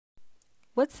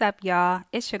What's up, y'all?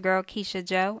 It's your girl Keisha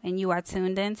Joe, and you are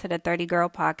tuned in to the 30 Girl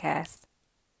Podcast.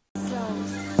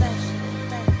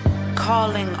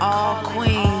 Calling all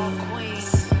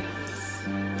queens.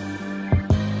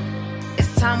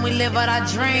 It's time we live out our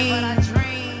dream.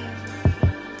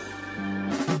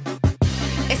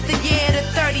 It's the year to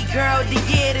 30, girl, the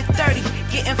year to 30.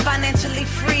 Getting financially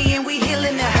free and we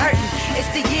healing and hurting. It's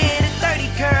the year to 30,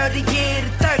 girl, the year to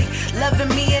 30.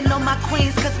 Loving me and all my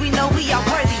queens, cause we know we are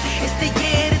worthy. It's the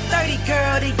year to 30,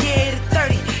 girl, the year to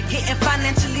 30. Getting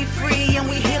financially free and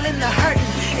we healing the hurting.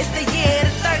 It's the year to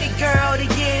 30, girl, the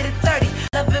year to 30.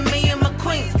 Loving me and my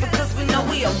queens, because we know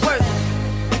we are worthy.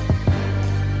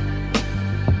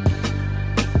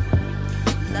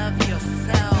 Love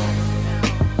yourself.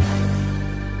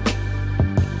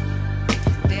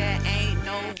 There ain't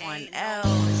no one else.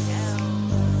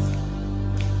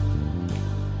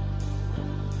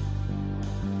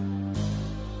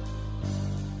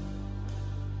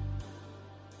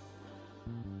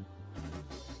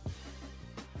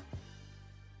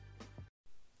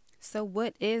 So,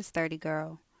 what is 30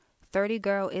 Girl? 30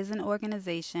 Girl is an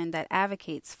organization that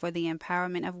advocates for the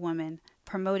empowerment of women,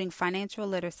 promoting financial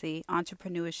literacy,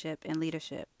 entrepreneurship, and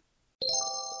leadership.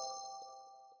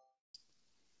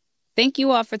 Thank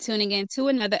you all for tuning in to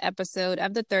another episode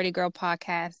of the 30 Girl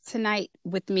Podcast. Tonight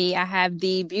with me, I have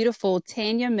the beautiful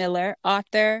Tanya Miller,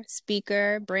 author,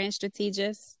 speaker, brand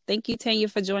strategist. Thank you, Tanya,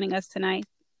 for joining us tonight.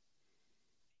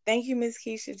 Thank you, Miss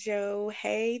Keisha Joe.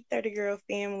 Hey, 30 Girl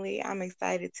family. I'm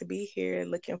excited to be here.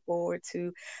 Looking forward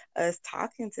to us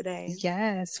talking today.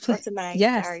 Yes. Or tonight.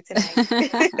 Yes. Sorry,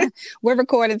 tonight. We're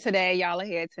recording today. Y'all are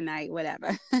here tonight,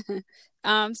 whatever.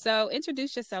 So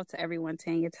introduce yourself to everyone,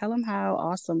 Tanya. Tell them how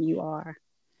awesome you are.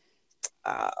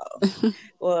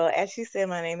 Well, as she said,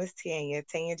 my name is Tanya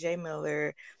J.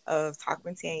 Miller of Talk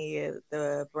with Tanya,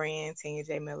 the brand Tanya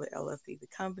J. Miller LLC, the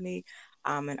company.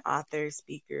 I'm an author,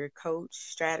 speaker, coach,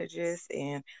 strategist,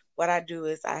 and what I do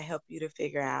is I help you to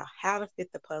figure out how to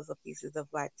fit the puzzle pieces of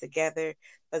life together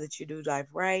so that you do life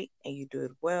right and you do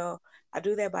it well. I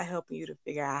do that by helping you to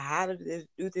figure out how to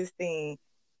do this thing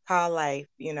called life.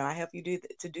 You know, I help you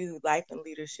to do life and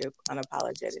leadership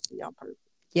unapologetically on purpose.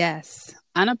 Yes.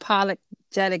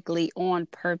 Unapologetically on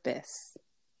purpose.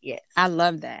 Yes. I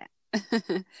love that.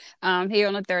 Here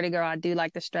on the 30 Girl, I do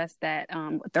like to stress that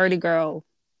 30 Girl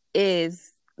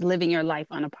is living your life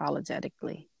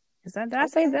unapologetically. Did I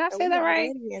say that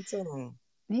right?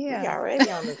 Yeah. We already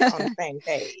on the same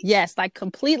page. Yes, like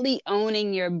completely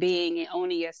owning your being and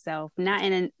owning yourself.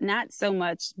 Not so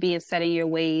much being set in your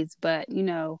ways, but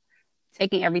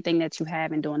taking everything that you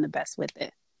have and doing the best with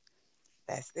it.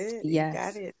 That's it. Yes. You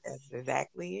got it. That's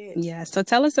exactly it. Yeah. So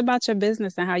tell us about your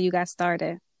business and how you got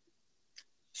started.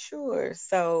 Sure.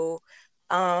 So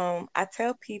I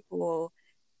tell people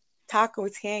Talking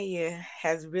with Tanya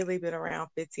has really been around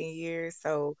 15 years.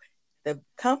 So the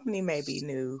company may be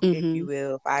new, if you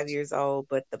will, 5 years old,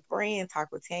 but the brand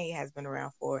Talk with Tanya has been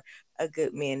around for a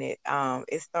good minute.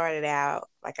 It started out,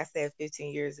 like I said,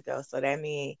 15 years ago. So that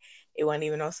means it wasn't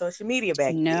even on social media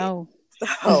back then.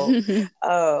 So,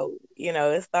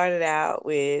 it started out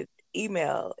with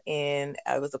email, and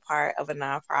it was a part of a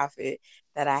nonprofit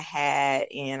that I had,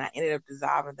 and I ended up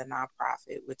dissolving the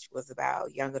nonprofit, which was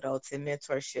about young adults and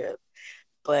mentorship.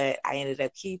 But I ended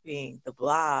up keeping the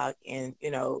blog, and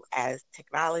as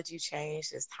technology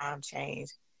changed, as time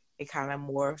changed, it kind of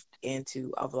morphed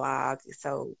into a vlog.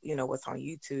 So what's on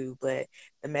YouTube, but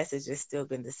the message has still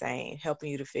been the same,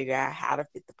 helping you to figure out how to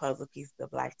fit the puzzle pieces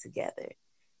of life together.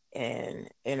 And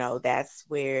that's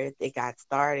where they got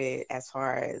started as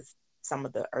far as some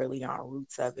of the early on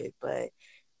roots of it. But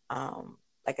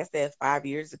like I said, 5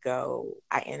 years ago,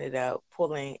 I ended up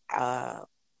pulling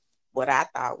what I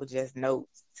thought was just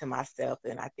notes to myself,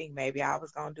 and I think maybe I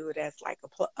was gonna do it as like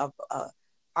a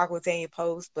Aquatania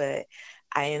post, but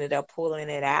I ended up pulling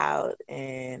it out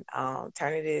and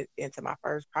turning it into my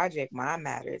first project, Mind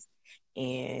Matters,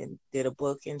 and did a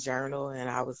book and journal. And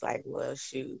I was like, well,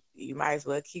 shoot, you might as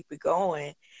well keep it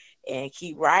going and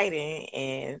keep writing.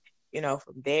 And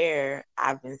from there,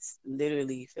 I've been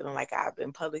literally feeling like I've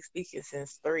been public speaking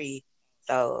since 3.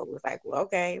 So it was like, well,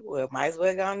 okay, well, might as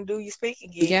well go and do your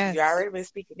speaking gig. Yes. You already been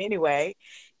speaking anyway.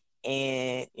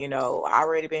 And, I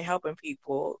already been helping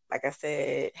people. Like I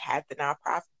said, had the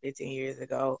nonprofit 15 years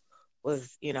ago,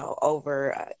 was,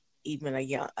 over even a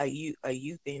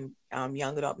youth in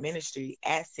young adult ministry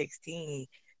at 16.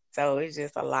 So it's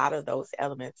just a lot of those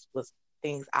elements was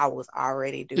things I was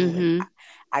already doing.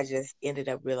 I just ended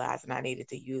up realizing I needed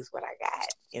to use what I got.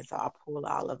 And so I pulled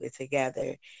all of it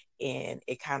together, and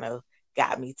it kind of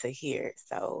got me to here.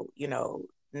 So,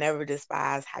 never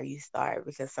despise how you start,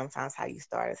 because sometimes how you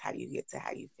start is how you get to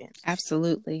how you finish.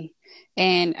 Absolutely.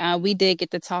 And we did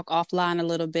get to talk offline a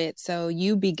little bit. So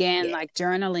you began Yeah, like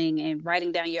journaling and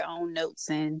writing down your own notes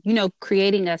and,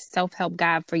 creating a self-help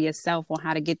guide for yourself on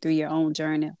how to get through your own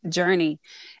journey,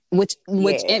 which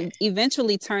yeah,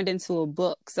 eventually turned into a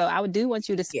book. So I would do want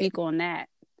you to yeah, speak on that.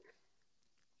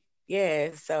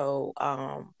 yeah. So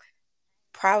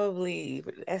probably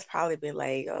that's probably been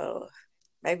like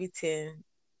maybe 10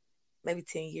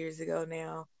 years ago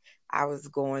now. I was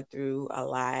going through a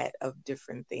lot of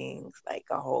different things, like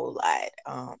a whole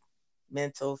lot,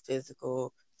 mental,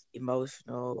 physical,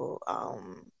 emotional,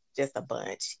 just a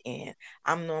bunch. And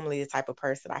I'm normally the type of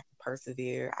person I can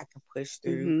persevere, I can push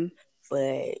through, Mm-hmm.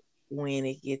 but when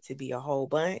it get to be a whole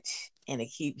bunch and it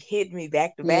keep hitting me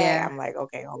back to back, Yeah. I'm like,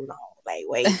 okay, hold on, like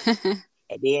wait.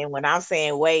 And then when I'm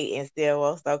saying wait and still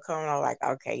won't stop coming, I'm like,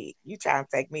 okay, you trying to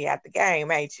take me out the game,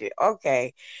 ain't you?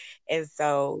 Okay. And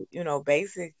so,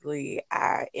 basically,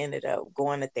 I ended up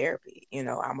going to therapy.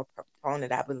 I'm a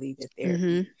proponent, I believe in Mm-hmm.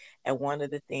 therapy. And one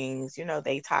of the things,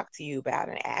 they talk to you about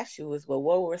and ask you is, well,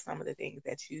 what were some of the things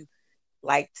that you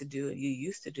like to do, you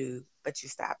used to do, but you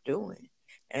stopped doing?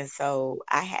 And so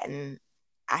I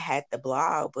had the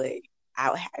blog, but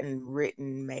I hadn't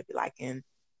written maybe like in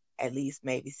at least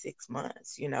maybe 6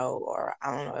 months, or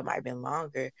I don't know, it might have been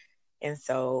longer. And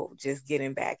so just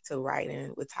getting back to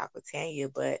writing with Talk with Tanya,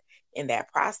 but in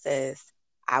that process,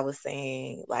 I was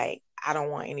saying, like, I don't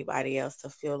want anybody else to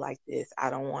feel like this. I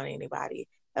don't want anybody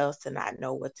else to not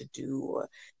know what to do or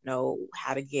know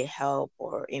how to get help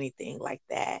or anything like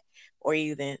that. Or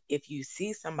even if you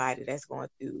see somebody that's going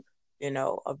through,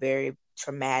 a very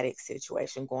traumatic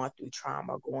situation, going through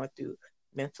trauma, going through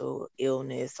mental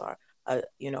illness or a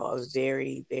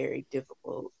very, very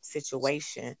difficult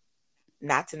situation,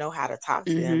 not to know how to talk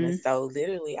to them. And Mm-hmm. so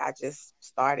literally I just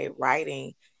started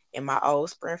writing in my old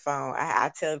Sprint phone.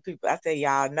 I tell people, I say,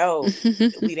 y'all know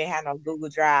we didn't have no Google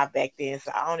Drive back then,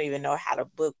 so I don't even know how the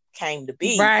book came to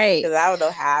be, Right. because I don't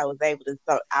know how I was able to.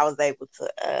 So I was able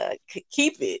to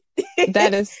keep it,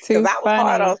 That is because too I was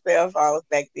hard on funny. cell phones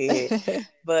back then.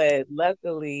 But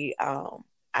luckily,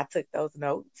 I took those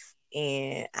notes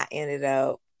and I ended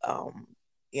up,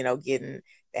 getting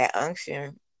that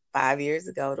unction 5 years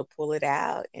ago to pull it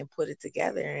out and put it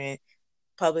together and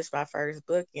publish my first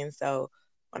book. And so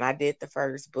when I did the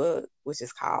first book, which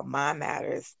is called Mind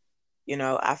Matters,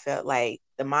 I felt like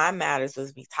the Mind Matters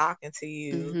was me talking to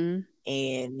you Mm-hmm.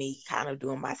 and me kind of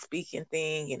doing my speaking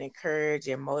thing and encourage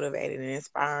and motivating and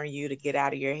inspiring you to get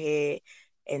out of your head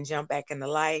and jump back into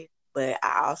life. But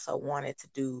I also wanted to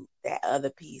do that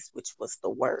other piece, which was the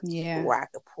work, Yeah. where I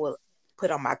could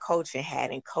put on my coaching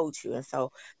hat and coach you. And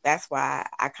so that's why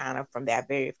I kind of, from that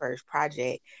very first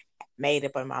project, made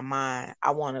up in my mind,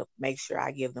 I want to make sure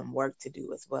I give them work to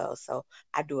do as well. So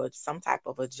I do some type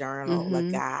of a journal, a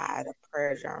Mm-hmm. guide, a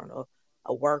prayer journal,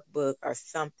 a workbook, or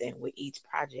something with each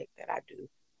project that I do.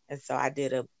 And so I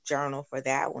did a journal for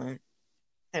that one.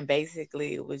 And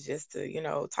basically, it was just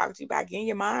to, talk to you about getting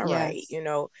your mind right,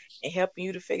 Yes. and helping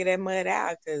you to figure that mud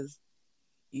out, because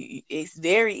it's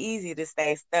very easy to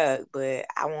stay stuck, but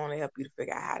I want to help you to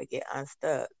figure out how to get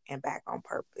unstuck and back on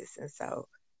purpose. And so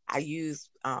I used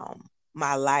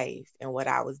my life and what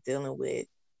I was dealing with,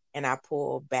 and I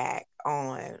pulled back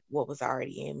on what was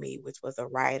already in me, which was a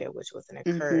writer, which was an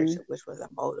Mm-hmm. encourager, which was a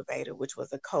motivator, which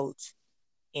was a coach,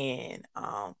 and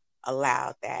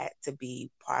allowed that to be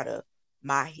part of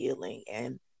my healing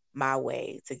and my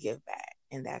way to give back.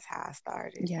 And that's how I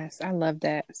started. Yes, I love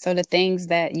that. So the things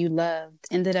that you loved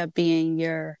ended up being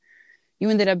your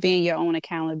own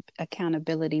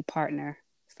accountability partner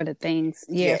for the things,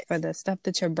 yeah, for Yes. the stuff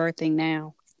that you're birthing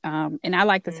now. And I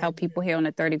like to tell Mm-hmm. people here on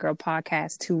the 30 Girl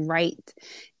podcast to write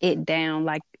it down.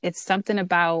 Like it's something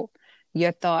about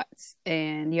your thoughts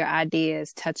and your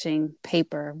ideas touching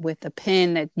paper with a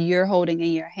pen that you're holding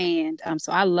in your hand.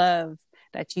 So I love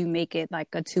that you make it like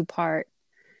a two-part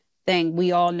thing.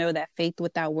 We all know that faith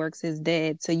without works is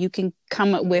dead. So you can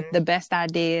come up with Mm-hmm. the best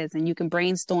ideas and you can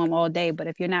brainstorm all day, but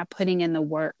if you're not putting in the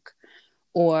work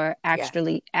or Yeah.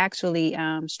 actually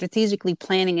strategically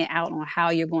planning it out on how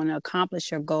you're going to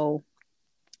accomplish your goal,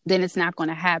 then it's not going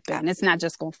to happen. And it's not Absolutely.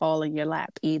 just going to fall in your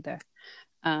lap either.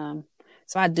 Um,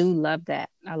 so I do love that.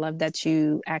 I love that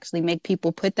you actually make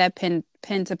people put that pen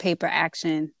to paper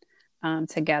action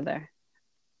together.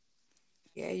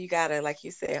 Yeah, you gotta, like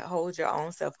you said, hold your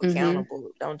own self Mm-hmm.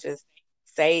 accountable. Don't just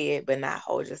say it, but not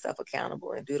hold yourself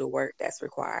accountable and do the work that's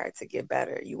required to get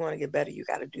better. You want to get better, you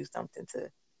got to do something to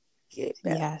get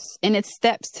better. Yes. And it's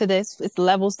steps to this, it's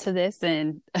levels to this.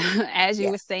 And as you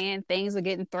Yeah. were saying, things are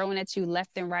getting thrown at you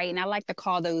left and right. And I like to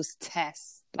call those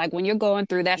tests. Like when you're going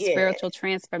through that Yeah. spiritual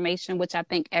transformation, which I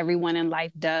think everyone in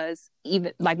life does,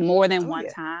 even like more than Oh one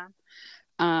yeah. time.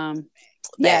 Um,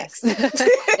 yes. Facts.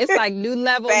 It's like new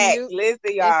level, Facts. new, Listen,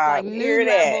 it's y'all. like new Hear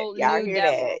that. level, Y'all new hear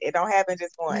that. devil. It don't happen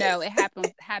just No, once.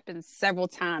 it happens several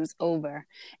times over.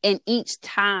 And each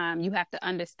time you have to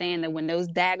understand that when those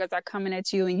daggers are coming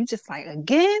at you and you just like,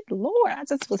 again, Lord, I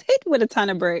just was hit with a ton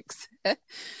of bricks.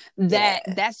 Yeah.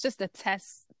 That's just a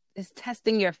test. It's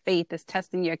testing your faith, it's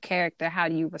testing your character. How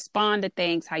do you respond to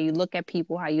things, how you look at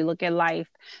people, how you look at life.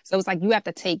 So it's like you have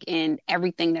to take in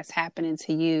everything that's happening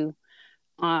to you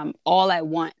all at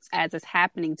once as it's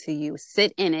happening to you.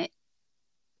 Sit in it,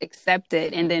 accept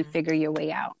it, and then Hmm. figure your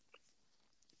way out.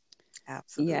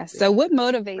 Yeah. So Absolutely. what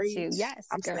motivates you? Preach. Yes,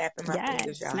 I'm girl. snapping my Yes,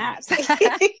 fingers, y'all. snaps.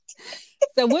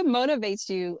 So what motivates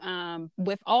you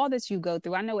with all that you go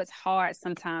through? I know it's hard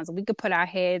sometimes. We could put our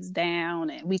heads down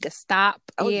and we could stop.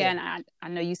 Oh Yeah, yeah. and I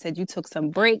know you said you took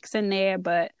some breaks in there,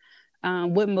 but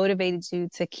what motivated you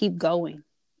to keep going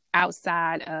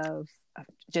outside of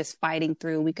just fighting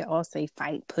through? We could all say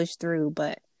fight, push through,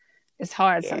 but it's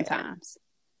hard Yeah. sometimes.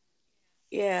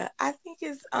 Yeah. I think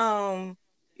it's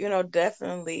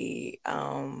definitely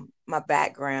my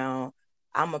background.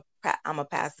 I'm a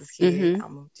pastor's kid. Mm-hmm.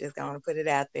 I'm just gonna put it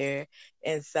out there.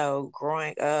 And so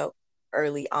growing up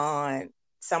early on,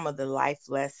 some of the life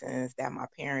lessons that my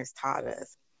parents taught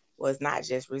us was not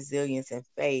just resilience and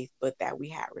faith, but that we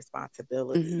had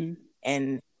responsibility. Mm-hmm.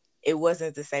 And it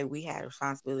wasn't to say we had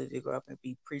responsibility to grow up and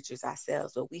be preachers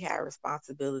ourselves, but we had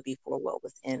responsibility for what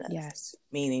was in us, Yes.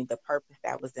 meaning the purpose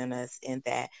that was in us, and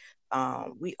that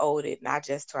we owed it not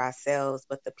just to ourselves,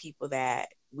 but the people that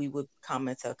we would come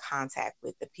into contact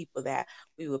with, the people that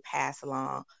we would pass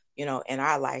along, in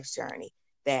our life's journey.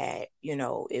 That,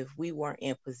 if we weren't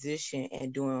in position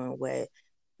and doing what,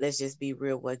 let's just be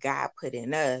real, what God put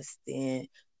in us, then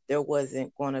there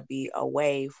wasn't going to be a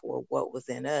way for what was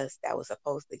in us that was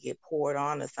supposed to get poured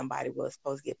onto somebody, was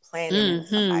supposed to get planted into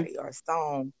Mm-hmm. somebody or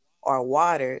sown or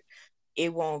watered.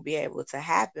 It won't be able to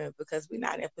happen because we're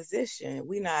not in position.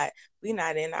 We not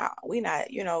standing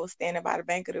by the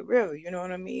bank of the river. You know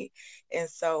what I mean? And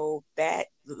so that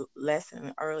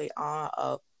lesson early on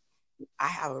of, I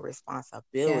have a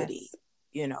responsibility.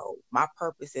 Yes. My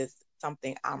purpose is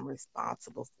something I'm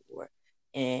responsible for.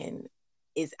 And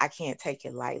I can't take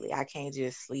it lightly. I can't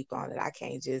just sleep on it. I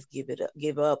can't just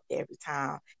give up every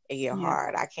time it get Yeah.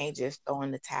 hard. I can't just throw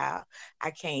in the towel.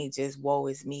 I can't just woe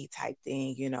is me type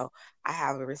thing. I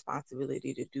have a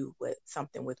responsibility to do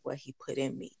something with what he put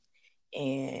in me.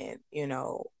 And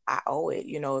I owe it.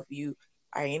 If you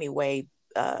are anyway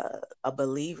a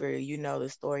believer, the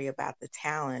story about the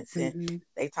talents, and Mm-hmm.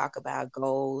 they talk about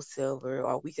gold, silver,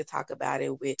 or we could talk about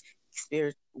it with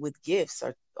spirit, with gifts,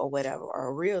 or whatever,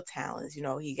 or real talents.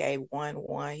 He gave one,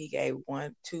 he gave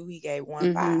one two, he gave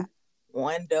one Mm-hmm. five,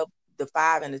 one double the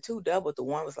five and the two doubled. The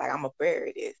one was like, I'm gonna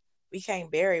bury this. We can't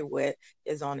bury what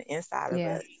is on the inside of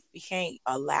Yeah. us. We can't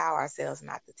allow ourselves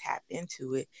not to tap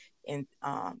into it, and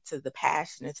to the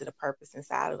passion and to the purpose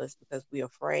inside of us, because we're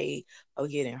afraid of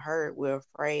getting hurt. We're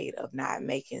afraid of not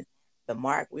making the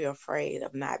mark. We're afraid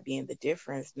of not being the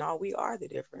difference. No, we are the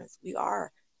difference. We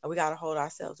are. And we got to hold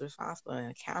ourselves responsible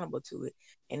and accountable to it.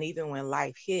 And even when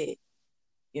life hit,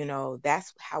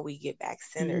 that's how we get back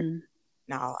centered. Mm-hmm.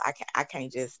 No, I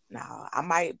can't just, no, I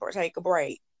might take a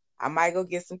break. I might go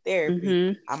get some therapy.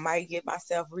 Mm-hmm. I might get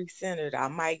myself recentered. I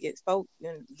might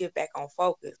get back on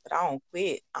focus, but I don't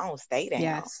quit. I don't stay down.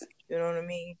 Yes. You know what I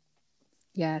mean?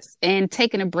 Yes. And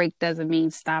taking a break doesn't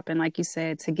mean stopping, like you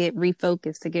said, to get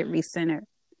refocused, to get recentered.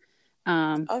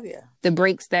 Um, Oh yeah. the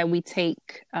breaks that we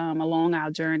take along our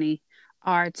journey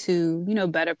are to,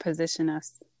 better position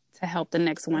us to help the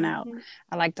next one out. Mm-hmm.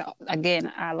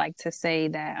 I like to say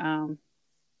that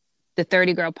the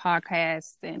 30 Girl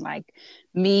podcast, and like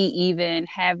me even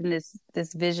having this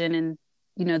vision and,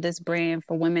 this brand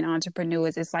for women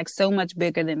entrepreneurs, it's like so much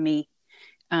bigger than me.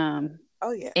 Um,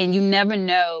 Oh yeah. and you never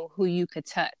know who you could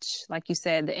touch. Like you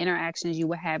said, the interactions you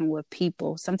were having with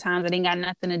people, sometimes it ain't got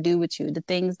nothing to do with you. The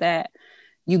things that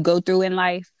you go through in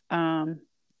life,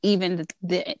 even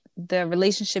the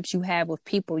relationships you have with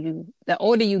people, the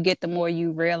older you get, the more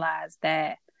you realize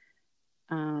that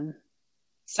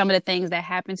some of the things that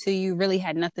happened to you really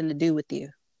had nothing to do with you.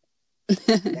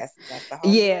 That's the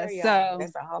whole Yeah. story, y'all. So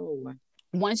That's a whole one.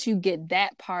 once you get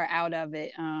that part out of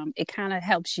it, it kind of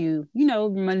helps you,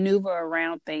 maneuver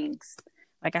around things.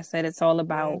 Like I said, it's all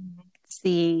about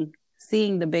Mm-hmm.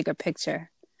 seeing the bigger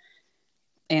picture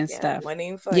and Yeah, it stuff. wasn't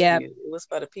even for Yep. you. It was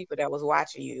for the people that was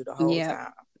watching you the whole Yep.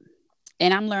 time.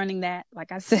 And I'm learning that.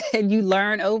 Like I said, you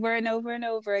learn over and over and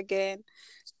over again.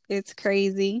 It's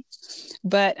crazy.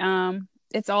 But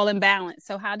it's all in balance.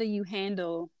 So how do you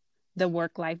handle the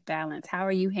work-life balance? How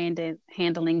are you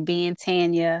handling being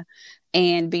Tanya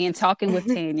and being talking with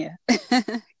Tanya?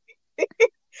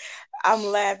 I'm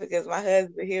laughing because my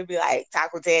husband, he'll be like,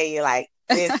 Taco tell you, like,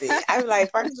 listen. I'm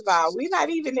like, first of all, we're not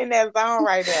even in that zone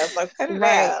right now, so cut it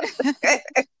Right. out.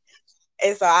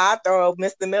 And so I throw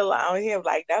Mr. Miller on him,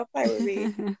 like, don't play with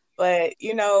me. But,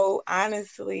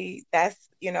 honestly, that's,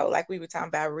 like we were talking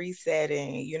about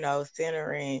resetting,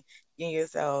 centering in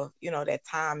yourself, that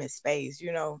time and space,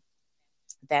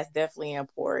 that's definitely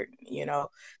important,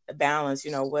 the balance,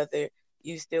 whether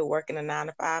you still working a 9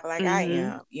 to 5 like I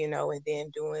Mm-hmm. am, and then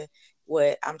doing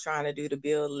what I'm trying to do to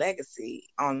build legacy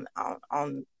in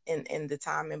the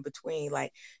time in between.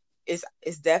 Like it's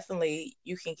definitely,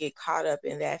 you can get caught up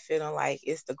in that feeling like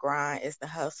it's the grind, it's the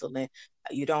hustle, and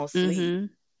you don't sleep. Mm-hmm.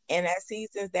 And at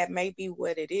seasons that may be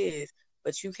what it is,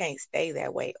 but you can't stay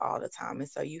that way all the time. And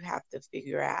so you have to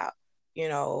figure out, you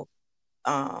know,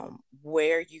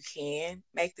 where you can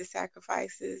make the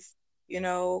sacrifices, you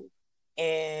know,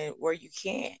 and where you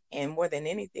can't. And more than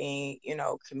anything,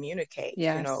 communicate.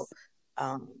 Yes.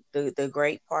 The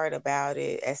great part about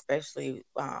it, especially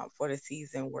for the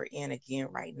season we're in again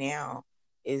right now,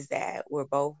 is that we're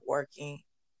both working,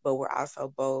 but we're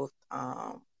also both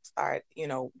start,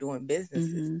 doing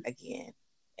businesses Mm-hmm. again.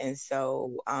 And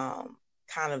so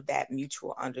kind of that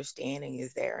mutual understanding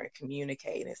is there and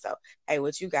communicating. So hey,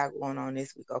 what you got going on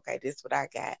this week? Okay, this is what I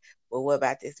got. Well, what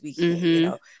about this weekend?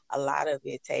 Mm-hmm. A lot of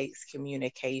it takes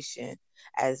communication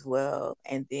as well.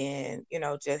 And then,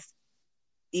 just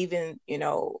even,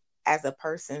 as a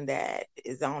person that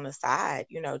is on the side,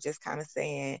 just kind of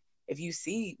saying, if you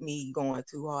see me going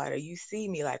too hard or you see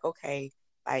me like, okay,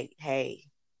 like, hey,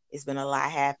 it's been a lot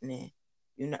happening.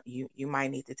 You might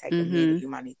need to take a minute. Mm-hmm. You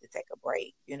might need to take a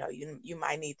break. You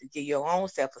might need to give your own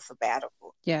self a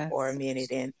sabbatical for a Yes.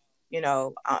 minute. And,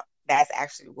 that's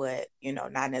actually what,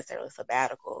 not necessarily a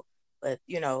sabbatical, but,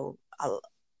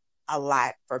 a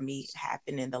lot for me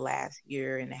happened in the last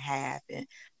year and a half. And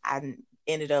I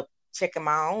ended up checking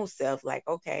my own self like,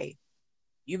 okay,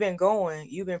 you've been going,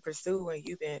 you've been pursuing,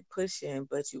 you've been pushing,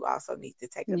 but you also need to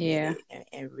take a Yeah. minute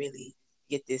and really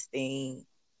get this thing,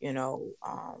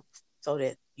 so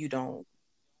that you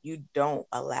don't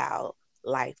allow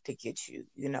life to get you,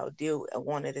 deal with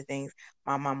one of the things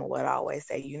my mama would always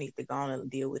say, you need to go on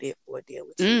and deal with it or deal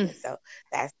with you. Mm. And so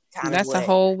that's kind of That's a what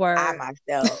whole I word.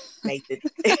 myself make the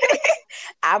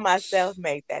I myself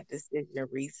made that decision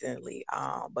recently.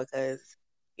 Because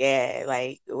yeah,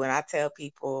 like when I tell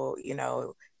people,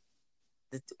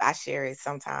 I share it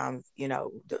sometimes,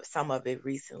 some of it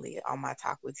recently on my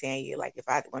talk with Tanya. Like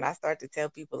when I start to tell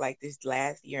people like this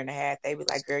last year and a half, they be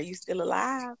like, girl, you still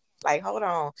alive? Like, hold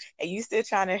on. And you still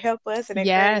trying to help us and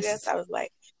encourage us? Yes. I was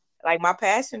like my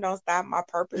passion don't stop, my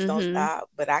purpose don't Mm-hmm. stop,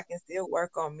 but I can still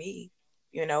work on me,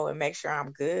 and make sure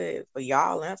I'm good for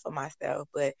y'all and for myself.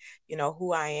 But,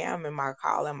 who I am and my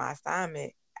call and my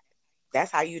assignment,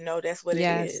 that's how that's what it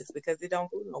is, Yes. because it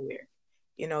don't go nowhere.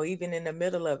 Even in the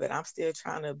middle of it, I'm still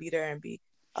trying to be there and be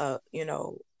a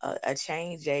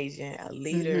change agent, a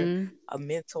leader, Mm-hmm. a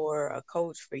mentor, a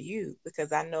coach for you,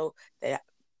 because I know that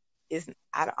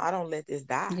I don't let this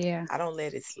die. Yeah. I don't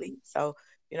let it sleep. So,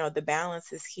 the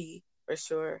balance is key for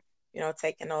sure.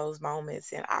 Taking those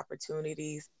moments and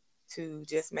opportunities to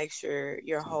just make sure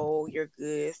you're whole, you're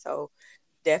good. So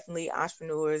definitely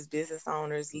entrepreneurs, business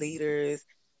owners, leaders,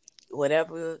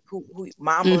 whatever, who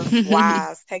mamas,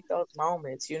 wives, take those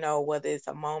moments, whether it's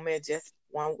a moment just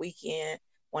one weekend,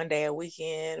 one day a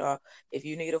weekend, or if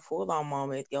you need a full on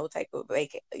moment, go take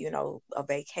a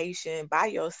vacation by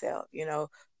yourself,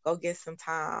 go get some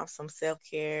time, some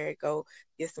self-care, go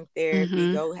get some therapy,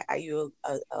 Mm-hmm. go have you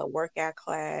a workout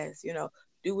class,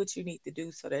 do what you need to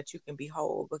do so that you can be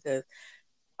whole. Because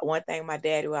one thing my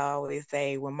daddy would always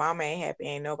say, when mama ain't happy,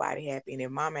 ain't nobody happy. And if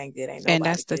mama ain't good, ain't And nobody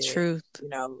that's the good. truth.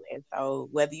 And so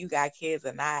whether you got kids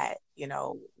or not,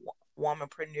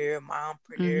 womanpreneur,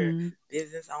 mompreneur, Mm-hmm.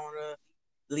 business owner,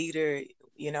 leader,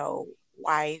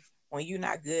 wife, when you're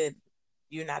not good,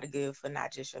 you're not good for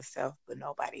not just yourself, but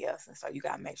nobody else. And so you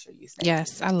got to make sure you stay good.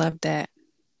 Yes, I love that.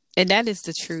 And that is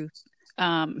the truth.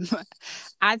 Um,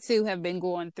 I too have been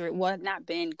going through, well, not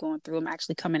been going through, I'm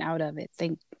actually coming out of it.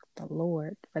 Thank the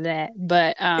Lord for that.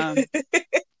 But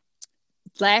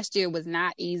last year was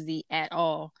not easy at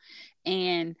all.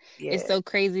 And it's Yeah. so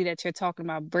crazy that you're talking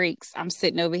about breaks. I'm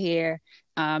sitting over here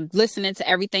listening to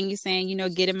everything you're saying,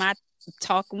 getting my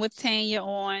talking with Tanya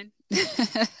on,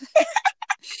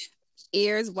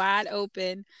 ears wide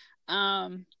open.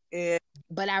 Yeah.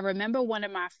 But I remember one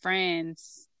of my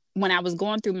friends when I was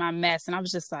going through my mess and I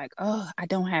was just like, oh, I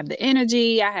don't have the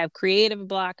energy. I have creative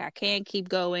block. I can't keep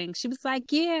going. She was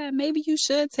like, yeah, maybe you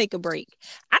should take a break.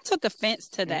 I took offense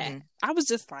to that. Mm-hmm. I was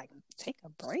just like, take a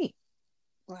break?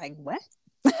 Like, what?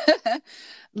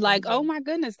 Like, oh Mm-hmm. my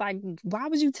goodness. Like, why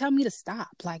would you tell me to stop?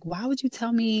 Like, why would you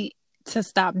tell me to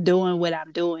stop doing what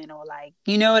I'm doing? Or like,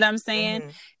 you know what I'm saying?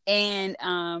 Mm-hmm.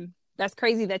 And that's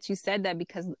crazy that you said that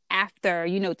because after,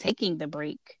 taking the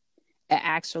break,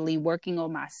 actually working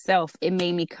on myself, it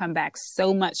made me come back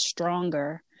so much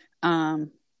stronger.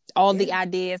 All the Yeah.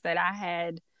 ideas that I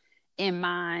had in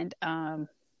mind,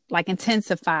 like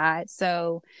intensified.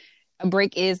 So a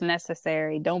break is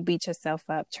necessary. Don't beat yourself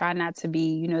up. Try not to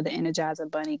be, the Energizer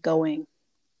Bunny going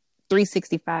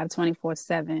 365,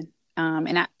 24/7.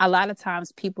 And a lot of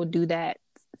times people do that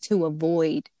to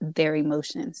avoid their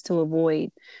emotions, to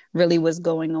avoid really what's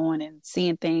going on and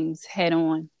seeing things head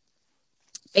on,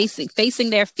 facing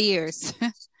their fears.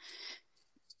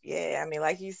 Yeah, I mean,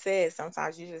 like you said,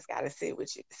 sometimes you just gotta sit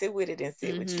with it and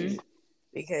sit with Mm-hmm. you,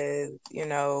 because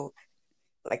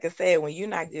like I said, when you're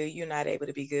not good, you're not able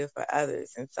to be good for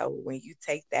others. And so when you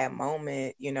take that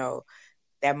moment,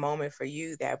 that moment for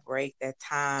you, that break, that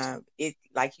time, it,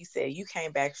 like you said, you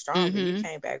came back stronger, you Mm-hmm.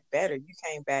 came back better, you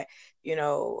came back, you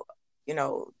know, you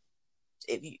know,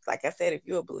 if you, like I said, if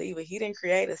you're a believer, he didn't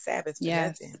create a Sabbath for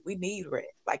nothing. Yes. We need rest.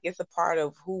 Like, it's a part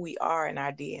of who we are in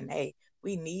our DNA.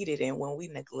 We need it. And when we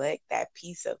neglect that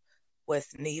piece of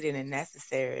what's needed and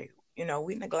necessary,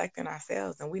 we neglecting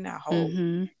ourselves and we not whole.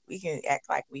 Mm-hmm. We can act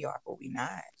like we are, but we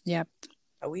not. Yep.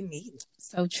 So we need it.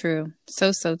 So true.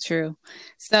 So, so true.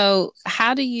 So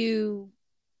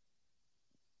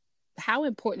how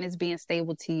important is being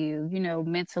stable to you,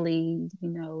 mentally,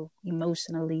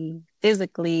 emotionally,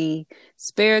 physically,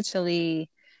 spiritually,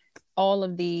 all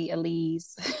of the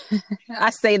Elise. I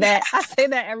say that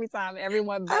every time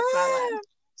everyone bets my Ah,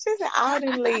 she said, out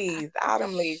them life. leaves, out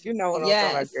them leaves. You know what I'm talking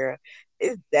about, Yes. girl.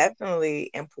 It's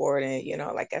definitely important,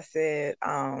 like I said,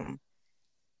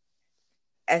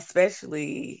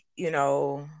 especially,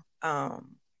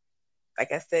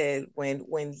 like I said,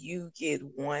 when you get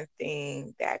one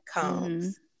thing that Mm-hmm.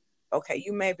 comes, okay,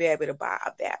 you may be able to buy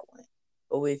that one,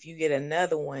 but if you get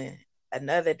another one,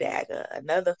 another dagger,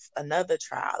 another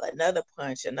trial, another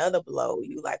punch, another blow,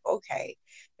 you like, okay.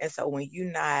 And so when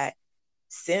you're not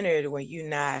centered, when you're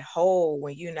not whole,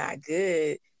 when you're not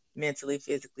good mentally,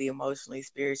 physically, emotionally,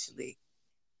 spiritually,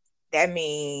 that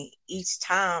means each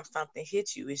time something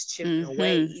hits you is chipping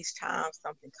away. Mm-hmm. Each time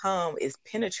something comes is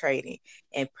penetrating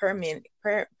and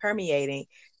permeating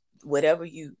whatever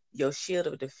your shield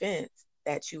of defense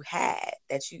that you had,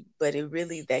 but it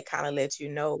really, that kind of lets you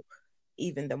know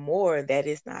even the more that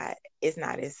it's not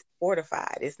as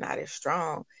fortified, it's not as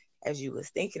strong as you was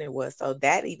thinking it was. So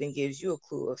that even gives you a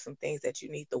clue of some things that you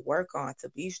need to work on to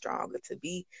be stronger, to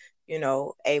be,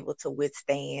 able to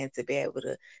withstand, to be able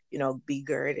to, be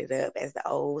girded up, as the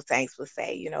old saints would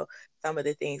say. Some of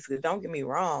the things, 'cause don't get me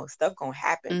wrong, stuff gonna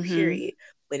happen, Mm-hmm. period,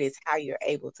 but it's how you're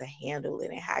able to handle it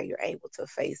and how you're able to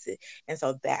face it. And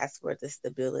so that's where the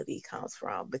stability comes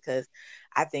from, because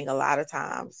I think a lot of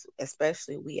times,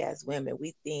 especially we as women,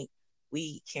 we think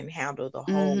we can handle the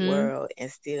whole Mm-hmm. world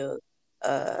and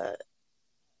uh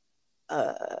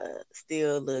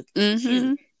still look cute.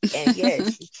 Mm-hmm. And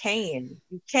yes, you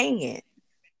can,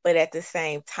 but at the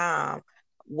same time,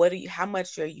 how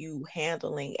much are you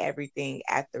handling everything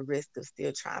at the risk of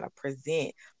still trying to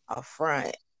present a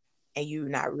front, and you're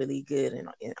not really good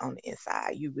on the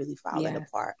inside? You really falling Yes.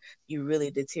 apart. You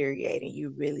really deteriorating.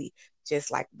 You really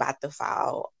just like about to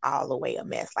fall all the way a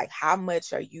mess. Like, how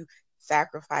much are you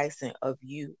sacrificing of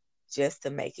you just to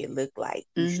make it look like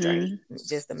you straight, Mm-hmm.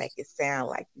 just to make it sound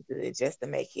like you good, just to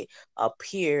make it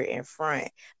appear in front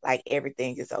like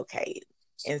everything is okay?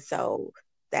 And so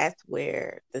that's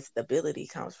where the stability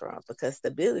comes from, because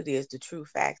stability is the true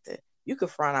factor. You can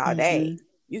front all day, Mm-hmm.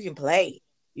 you can play,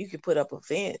 you can put up a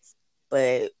fence,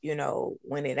 but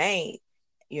when it ain't,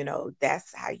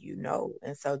 that's how you know.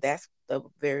 And so that's the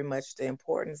very much the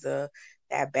importance of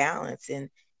that balance, and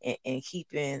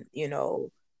keeping, you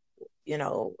know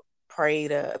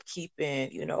prayed up, keeping,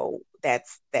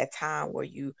 that's that time where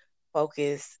you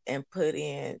focus and put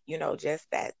in, just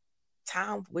that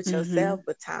time with Mm-hmm. yourself,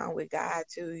 but time with God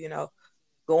too.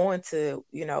 Going to,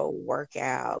 work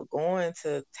out, going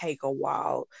to take a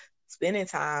walk, spending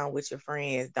time with your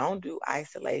friends. Don't do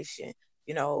isolation,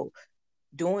 you know,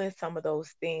 doing some of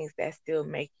those things that still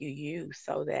make you you,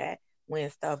 so that when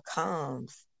stuff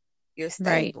comes, you're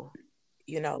Right. stable.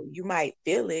 You might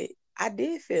feel it. I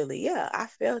did feel it. Yeah, I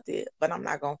felt it, but I'm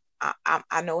not going to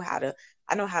I know how to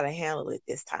handle it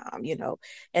this time.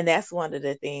 And that's one of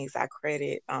the things I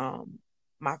credit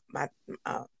my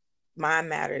uh, Mind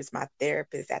Matters, my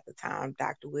therapist at the time,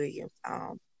 Dr. Williams,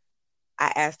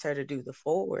 I asked her to do the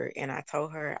forward, and I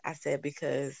told her, I said,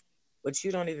 because what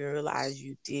you don't even realize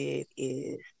you did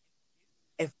is,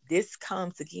 if this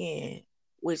comes again,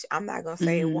 which I'm not gonna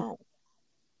say it Mm-hmm. won't,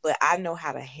 but I know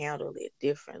how to handle it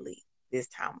differently this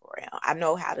time around. I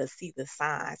know how to see the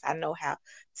signs. I know how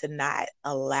to not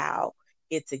allow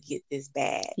it to get this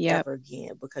bad Yep. ever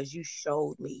again, because you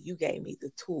showed me, you gave me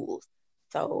the tools.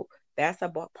 So that's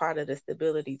a part of the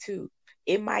stability too.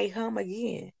 It might hum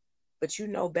again, but you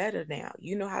know better now.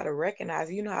 You know how to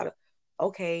recognize, you know how to,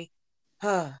 okay,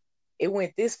 huh, it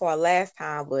went this far last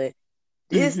time, but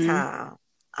this Mm-hmm. time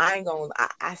I ain't gonna,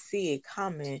 I see it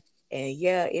coming, and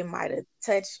yeah, it might have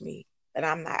touched me, but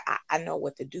I'm not, I know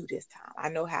what to do this time. I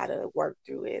know how to work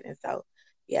through it. And so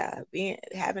yeah, being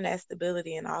having that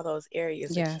stability in all those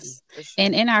areas are key Yes. for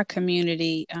And sure. in our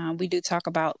community, we do talk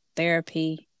about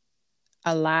therapy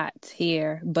a lot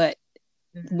here, but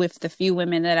Mhm. with the few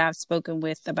women that I've spoken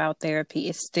with about therapy,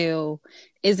 it still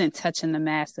isn't touching the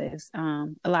masses. A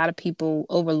lot of people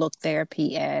overlook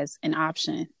therapy as an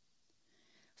option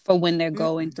for when they're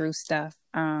going Mm-mm. through stuff.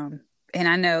 And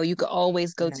I know you could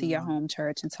always go to your No. home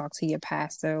church and talk to your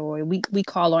pastor, or we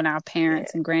call on our Yeah.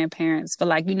 parents and grandparents for,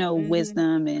 like, Hmm.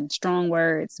 wisdom and strong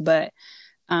words. But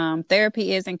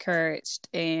therapy is encouraged,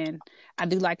 and I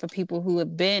do like for people who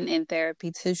have been in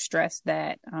therapy to stress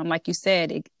that, like you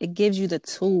said, it gives you the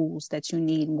tools that you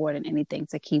need more than anything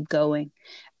to keep going.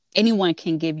 Anyone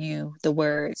can give you the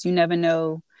words. You never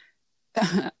know.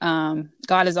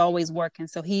 God is always working,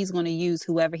 so He's going to use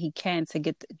whoever He can to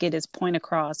get His point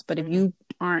across. But if Hmm. you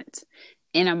aren't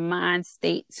in a mind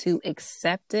state to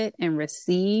accept it and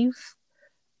receive,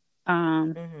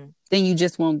 um, Hmm. then you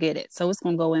just won't get it. So it's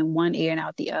going to go in one ear and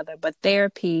out the other. But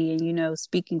therapy and,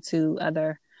 speaking to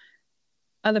other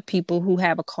people who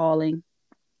have a calling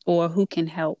or who can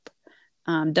help,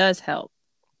 does help.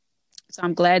 So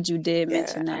I'm glad you did Yeah.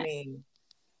 mention I that. mean,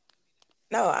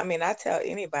 no, I mean, I tell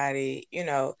anybody,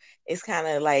 it's kind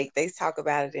of like they talk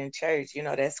about it in church,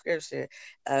 that scripture,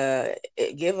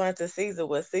 give unto Caesar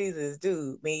what Caesar's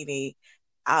due, meaning,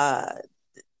 uh,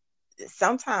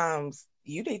 sometimes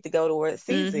you need to go to where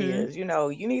Caesar Mm-hmm. is.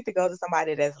 You need to go to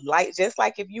somebody that's like, just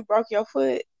like if you broke your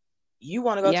foot, you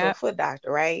want to go to a Yep. foot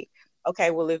doctor, right?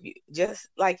 Okay, well, if you just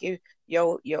like if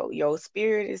your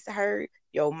spirit is hurt,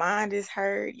 your mind is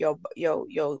hurt, your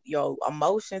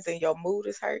emotions and your mood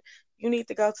is hurt, you need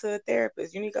to go to a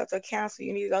therapist. You need to go to a counselor.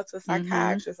 You need to go to a Mm-hmm.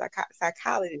 psychiatrist,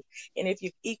 psychologist. And if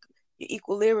your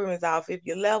equilibrium is off, if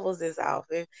your levels is off,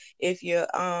 if your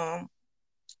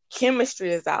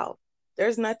chemistry is off.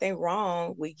 There's nothing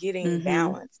wrong with getting Mm-hmm.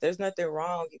 balance. There's nothing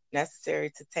wrong necessary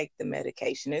to take the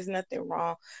medication. There's nothing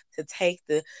wrong to take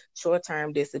the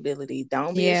short-term disability.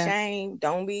 Don't be Yeah. ashamed.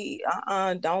 Don't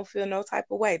feel no type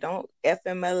of way. Don't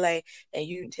FMLA and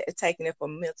you taking it for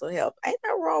mental health. Ain't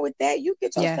nothing wrong with that. You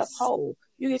get yourself Yes. whole.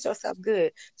 You get yourself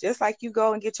good. Just like you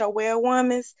go and get your well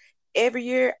woman's every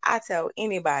year, I tell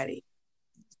anybody,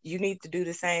 you need to do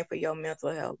the same for your mental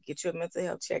health. Get your mental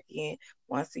health check in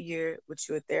once a year with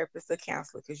your therapist or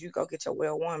counselor, because you go get your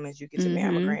well woman's, you get your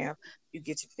Mm-hmm. mammogram, you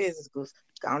get your physicals.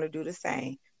 Gonna do the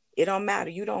same. It don't matter.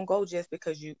 You don't go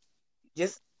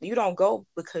you don't go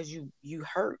because you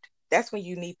hurt. That's when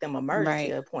you need them emergency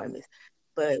Right. appointments.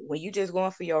 But when you just going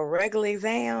for your regular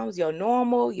exams, your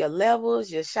normal, your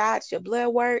levels, your shots, your blood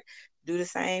work, do the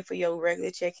same for your regular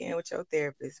check in with your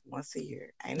therapist once a year.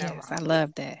 Ain't nothing Yes, I wrong with it.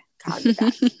 love that. Call your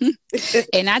doctor.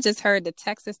 And I just heard the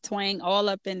Texas twang all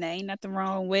up in there. Ain't nothing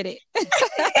wrong with it.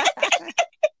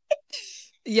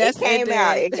 It Yes, it came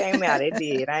out. did. It came out. It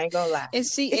did. I ain't gonna lie. And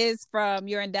she is from,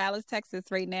 you're in Dallas, Texas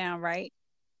right now, right?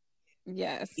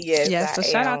 Yes. Yes, Yes. I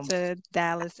So shout out am. to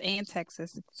Dallas and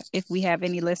Texas if we have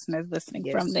any listeners listening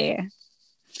Yes, from there.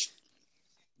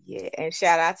 yeah. And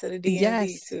shout out to the DMV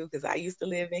Yes. too, because I used to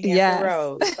live in Hampton Yes.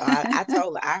 Roads. So I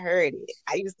told her I heard it.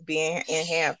 I used to be in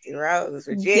Hampton Roads,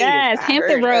 Virginia. So Yes, I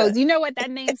Hampton heard her. Roads. You know what? That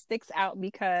name sticks out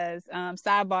because,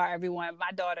 sidebar, everyone,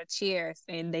 my daughter cheers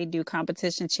and they do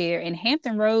competition cheer. And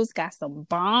Hampton Roads got some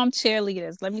bomb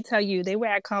cheerleaders. Let me tell you, they were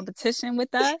at competition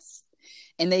with us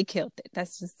and they killed it.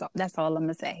 That's all I'm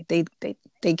gonna say. They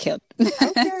killed it.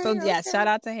 So Okay, yeah, okay. shout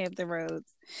out to Hampton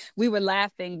Roads. We were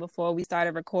laughing before we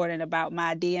started recording about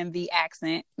my DMV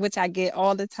accent, which I get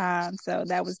all the time. So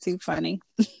that was too funny.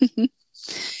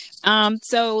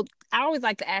 So I always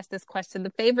like to ask this question.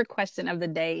 The favorite question of the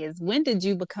day is, when did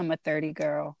you become a 30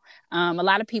 girl? A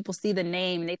lot of people see the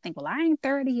name and they think, well, I ain't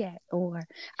 30 yet, or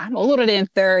I'm older than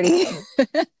 30.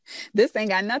 This ain't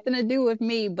got nothing to do with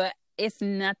me, but it's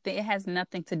nothing. It has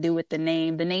nothing to do with the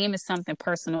name. The name is something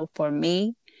personal for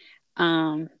me.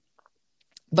 Um,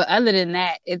 But other than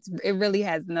that, it really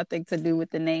has nothing to do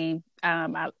with the name.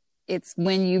 It's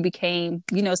when you became,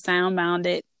 sound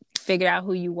minded, figured out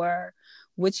who you were,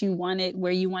 what you wanted,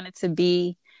 where you wanted to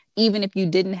be, even if you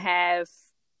didn't have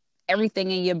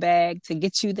everything in your bag to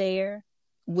get you there.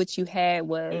 What you had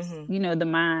was, Mm-hmm. the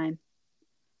mind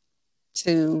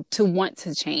to want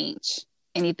to change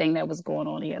anything that was going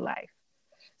on in your life.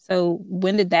 So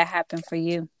when did that happen for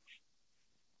you?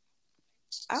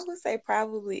 I would say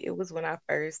probably it was when I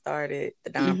first started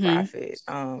the Mm-hmm.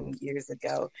 nonprofit years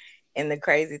ago. And the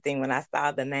crazy thing, when I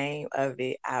saw the name of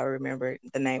it, I remember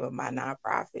the name of my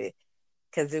nonprofit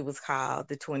because it was called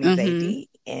the 20s Mm-hmm. AD.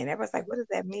 And everyone's like, what does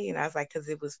that mean? I was like, because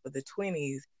it was for the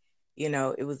 20s.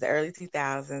 It was the early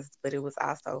 2000s, but it was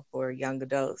also for young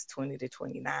adults, 20 to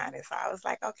 29. And so I was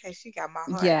like, okay, she got my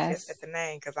heart just at Yes. the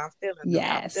name because I'm feeling them.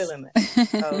 I'm Yes. feeling it.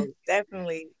 So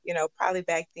definitely, probably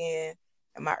back then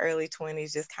in my early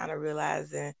 20s, just kind of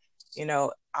realizing,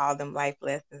 all them life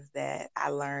lessons that I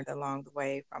learned along the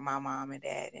way from my mom and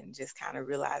dad, and just kind of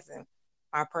realizing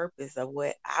my purpose of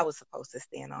what I was supposed to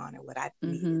stand on and what I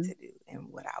needed Mm-hmm. to do and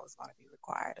what I was going to be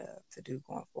required of to do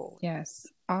going forward. Yes.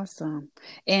 Awesome.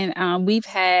 And we've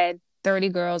had 30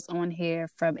 girls on here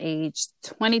from age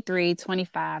 23,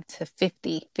 25 to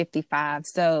 50, 55.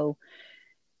 So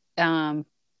um,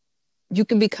 you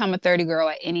can become a 30 girl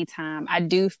at any time. I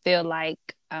do feel like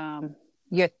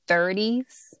your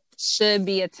 30s should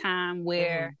be a time Mm-hmm.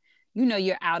 where,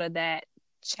 you're out of that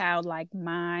childlike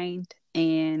mind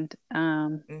and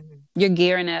Mm-hmm. you're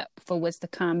gearing up for what's to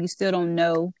come. You still don't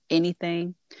know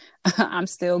anything. I'm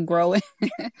still growing.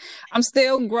 I'm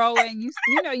still growing. You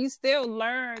still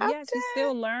learn. I'm Yes, you done.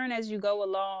 still learn as you go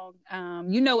along.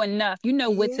 You know enough. You know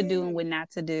what to do Yeah. and what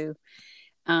not to do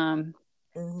um,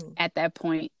 Mm-hmm. at that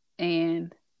point.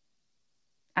 And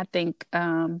I think,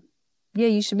 yeah,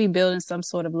 you should be building some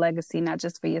sort of legacy, not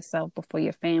just for yourself, but for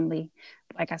your family.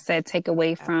 Like I said, take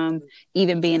away from Absolutely.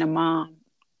 even being a mom.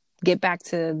 Get back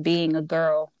to being a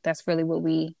girl. That's really what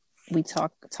we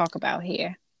talk about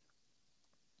here.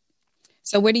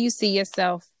 So where do you see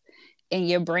yourself in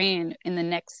your brand in the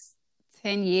next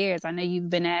 10 years? I know you've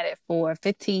been at it for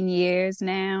 15 years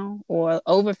now or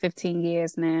over 15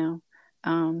 years now.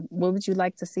 Where would you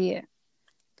like to see it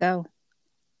go?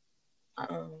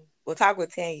 Well, Talk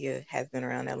with Tanya has been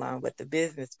around that long, but the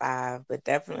business five, but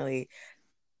definitely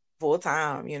full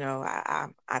time.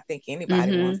 I think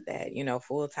anybody Mm-hmm. wants that.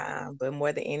 Full time, but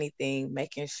more than anything,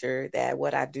 making sure that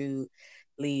what I do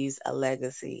leaves a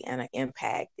legacy and an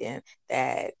impact, and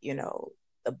that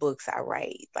the books I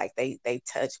write, like they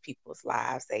touch people's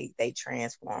lives, they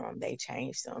transform them, they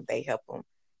change them, they help them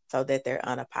so that they're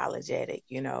unapologetic.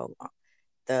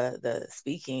 The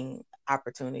speaking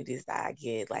opportunities that I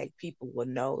get, like people will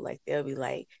know, like they'll be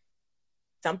like,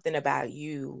 something about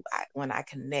you, when I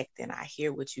connect and I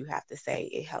hear what you have to say,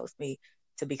 it helps me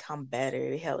to become better.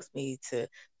 It helps me to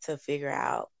figure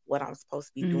out what I'm supposed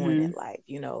to be doing Mm-hmm. in life.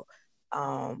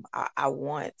 I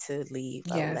want to leave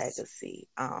a Yes. legacy.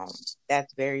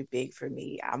 That's very big for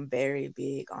me. I'm very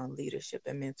big on leadership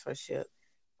and mentorship.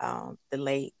 The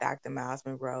late Dr. Miles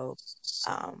Monroe,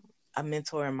 um, a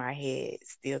mentor in my head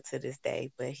still to this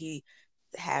day, but he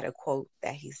had a quote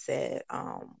that he said,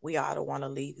 we ought to want to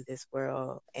leave this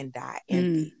world and die Mm.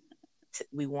 empty.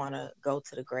 We want to go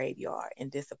to the graveyard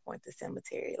and disappoint the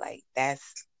cemetery. Like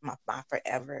that's my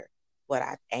forever, what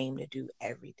I aim to do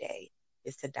every day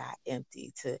is to die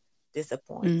empty, to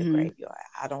disappoint the Mm-hmm. graveyard.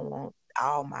 I don't want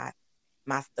all my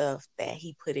stuff that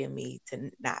he put in me to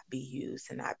not be used,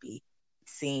 to not be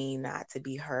seen, not to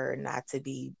be heard, not to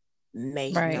be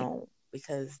made Right. known,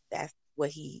 because that's what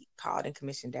he called and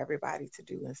commissioned everybody to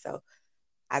do. And so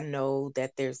I know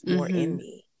that there's more in Mm-hmm.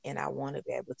 me, and I want to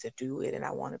be able to do it, and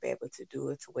I want to be able to do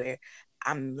it to where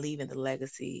I'm leaving the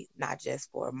legacy not just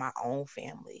for my own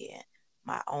family and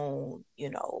my own,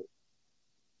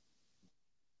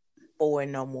 for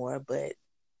no more, but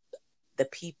the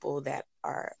people that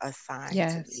are assigned to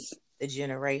me, Yes. the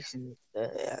generations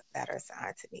that are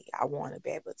assigned to me. I want to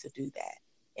be able to do that,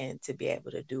 and to be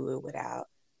able to do it without,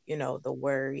 the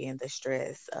worry and the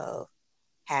stress of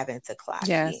having to clock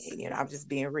Yes. in. I'm just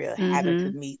being real, having to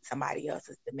Mm-hmm. meet somebody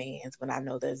else's demands when I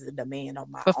know there's a demand on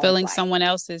my own Fulfilling life. someone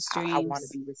else's I want to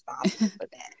dreams. be responsible for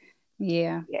that.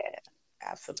 Yeah. Yeah,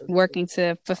 absolutely. Working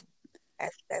to So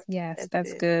that's that's yes, that's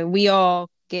that's it. good. We all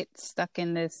get stuck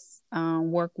in this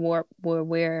work warp where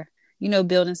we're,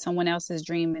 building someone else's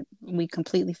dream and we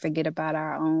completely forget about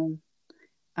our own.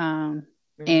 Um,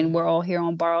 and Mm-hmm. we're all here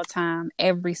on borrowed time.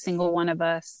 Every single one of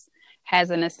us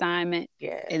has an assignment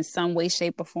Yeah. in some way,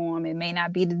 shape, or form. It may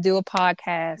not be to do a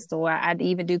podcast, or I'd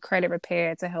even do credit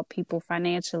repair to help people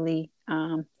financially,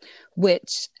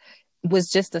 which was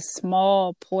just a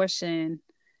small portion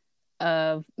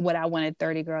of what I wanted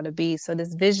 30 Girl to be. So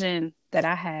this vision that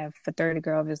I have for 30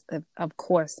 Girl is, of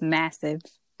course, massive.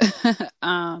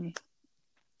 um,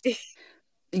 As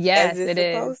yes, it's it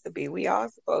is. supposed to be. We all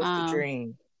supposed to Um,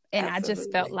 dream. and I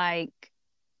just felt Absolutely. like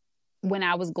when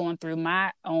I was going through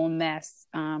my own mess,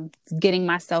 getting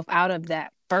myself out of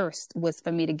that first was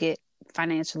for me to get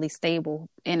financially stable.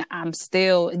 And I'm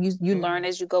still, you learn Mm-hmm.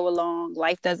 as you go along.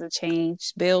 Life doesn't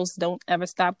change. Bills don't ever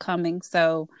stop coming.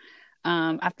 So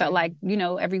I felt like,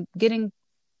 Mm-hmm. every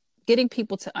getting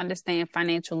people to understand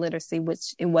financial literacy,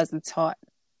 which it wasn't taught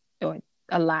or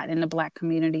a lot in the Black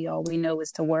community. All we know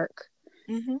is to work,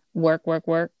 Mm-hmm. work, work,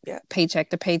 work, Yep. paycheck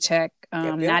to paycheck. Yep.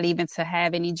 Yep. Not even to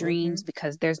have any Mm-hmm. dreams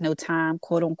because there's no time,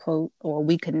 quote unquote, or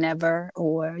we could never,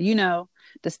 or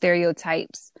the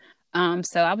stereotypes.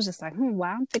 So I was just like,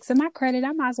 while I'm fixing my credit,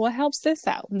 I might as well help sis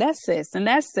out. That's sis and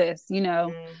that's sis.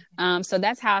 Mm-hmm. So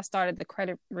that's how I started the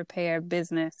credit repair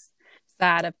business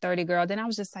side of 30 Girl. Then I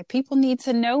was just like, people need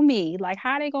to know me. Like,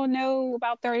 how they gonna know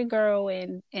about 30 Girl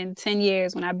in 10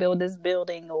 years when I build this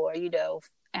building, or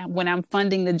and when I'm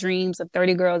funding the dreams of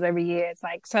 30 girls every year. It's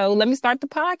like, so let me start the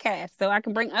podcast so I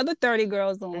can bring other 30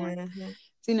 girls on Mm-hmm.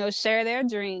 to, share their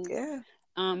dreams. Yeah.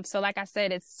 So like I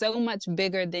said, it's so much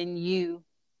bigger than you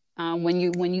when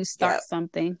you start Yep.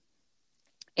 something,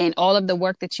 and all of the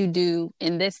work that you do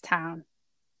in this town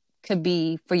could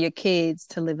be for your kids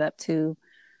to live up to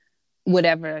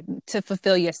whatever, to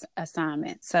fulfill your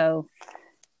assignment. So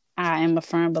I am a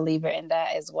firm believer in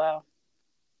that as well.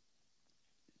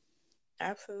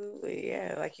 Absolutely.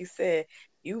 Yeah. Like you said,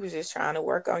 you was just trying to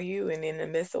work on you, and in the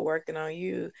midst of working on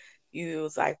you, you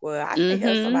was like, well, I can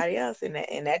help Mm-hmm. somebody else. And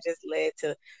that just led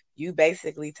to you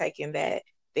basically taking that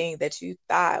thing that you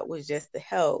thought was just to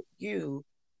help you,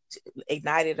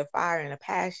 ignited a fire and a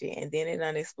passion, and then it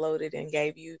unexploded and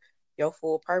gave you your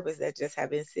full purpose that just have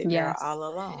been sitting there Yes. all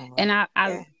along. And Like, I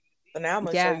yeah. So now I'm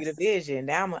gonna show you the yes. vision.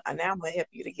 Now I'm gonna help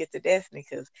you to get to destiny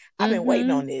because I've been waiting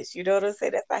Mm-hmm. on this. You know what I'm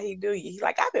saying? That's how he do you. He's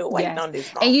like, I've been waiting Yes. on this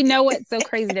And you moment. know what's so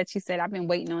crazy that you said I've been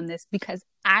waiting on this, because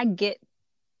I get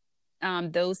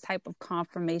those type of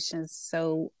confirmations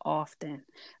so often.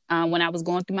 When I was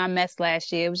going through my mess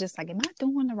last year, it was just like, am I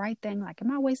doing the right thing? Like, am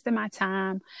I wasting my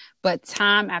time? But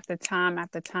time after time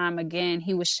after time again,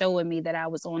 he was showing me that I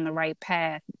was on the right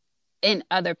path in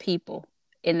other people,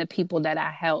 in the people that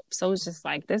I help. So it's just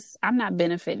like this, I'm not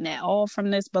benefiting at all from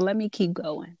this, but let me keep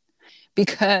going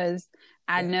because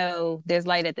I Yeah. know there's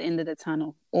light at the end of the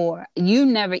tunnel, or you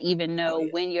never even Oh know yeah.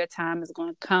 when your time is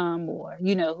going to come, or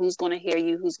who's going to hear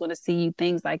you, who's going to see you,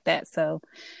 things like that. So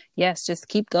yes, just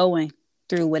keep going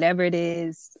through whatever it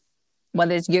is,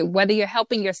 whether you're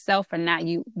helping yourself or not.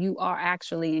 You are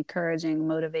actually encouraging,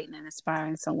 motivating, and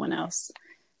inspiring someone else.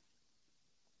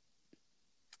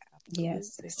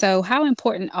 Yes. Absolutely. So, how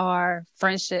important are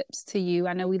friendships to you?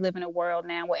 I know we live in a world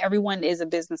now where everyone is a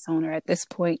business owner at this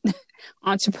point.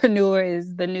 Entrepreneur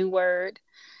is the new word,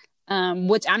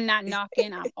 which I'm not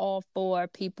knocking. I'm all for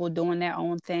people doing their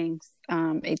own things.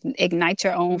 Ignite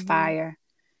your own Hmm. fire.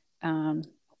 Um,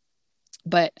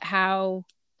 but how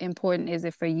important is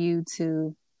it for you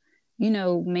to,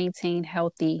 maintain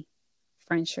healthy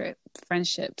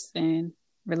friendships and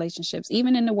relationships,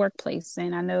 even in the workplace?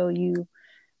 And I know you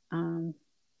um,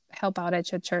 help out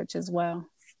at your church as well.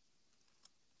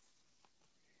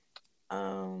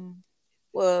 Um,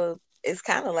 well, it's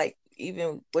kind of like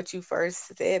even what you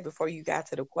first said before you got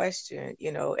to the question,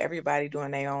 everybody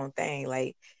doing their own thing.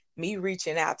 Like me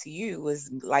reaching out to you was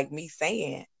like me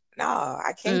saying, no,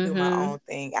 I can't do my Mm-hmm. own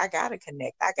thing. I gotta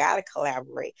connect. I gotta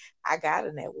collaborate. I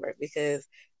gotta network because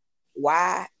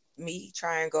why me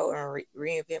try and go and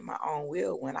reinvent my own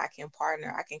wheel when I can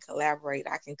partner, I can collaborate,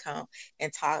 I can come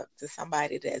and talk to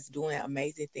somebody that's doing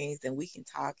amazing things, and we can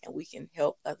talk and we can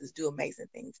help others do amazing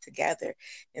things together.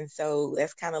 And so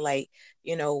that's kind of like,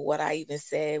 what I even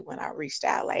said when I reached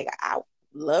out, like I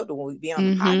loved when we be on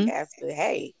the Mm-hmm. podcast, but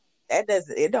hey,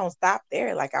 it don't stop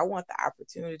there. Like I want the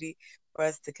opportunity for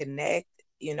us to connect,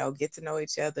 get to know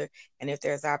each other. And if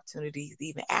there's opportunities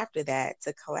even after that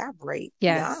to collaborate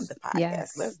beyond Yes. the podcast,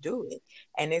 Yes. let's do it.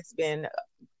 And it's been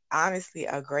honestly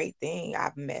a great thing.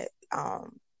 I've met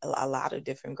a lot of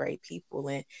different great people,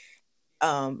 and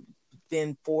um,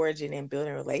 been forging and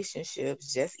building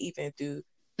relationships just even through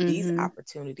these Mm-hmm.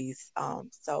 opportunities.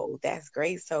 So that's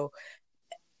great. So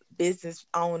business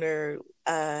owner,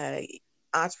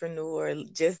 entrepreneur,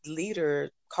 just leader,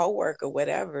 co-worker,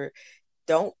 whatever,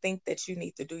 don't think that you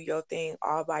need to do your thing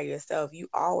all by yourself. You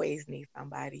always need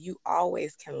somebody. You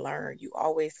always can learn. You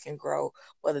always can grow,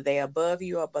 whether they're above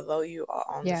you or below you or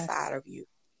on the Yes. side of you.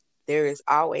 There is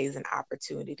always an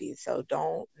opportunity. So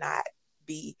don't not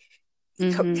be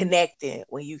Mm-hmm. connecting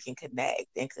when you can connect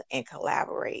and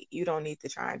collaborate. You don't need to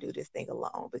try and do this thing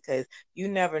alone, because you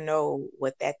never know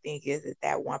what that thing is that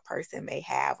that one person may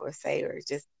have or say, or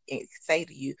just say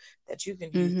to you, that you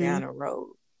can use Mm-hmm. down the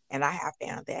road. And I have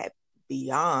found that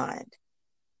beyond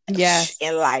Yes.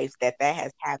 in life, that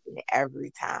has happened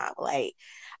every time. Like,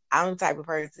 I'm the type of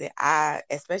person,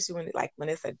 especially when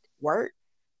it's a work,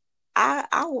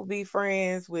 I will be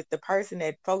friends with the person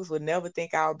that folks would never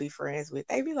think I would be friends with.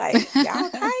 They be like, "Y'all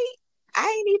tight?" I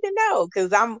ain't even know,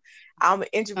 because I'm an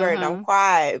introvert and I'm Uh-huh.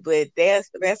 quiet, but they'll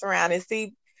mess around and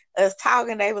see us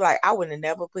talking. They be like, "I would have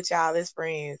never put y'all as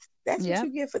friends." That's what Yep.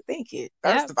 you get for thinking,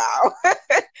 first Yep. of all.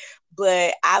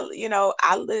 But I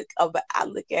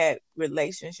look at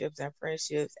relationships and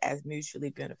friendships as mutually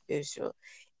beneficial,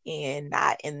 and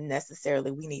not in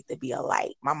necessarily we need to be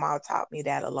alike. My mom taught me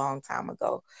that a long time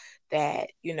ago, that,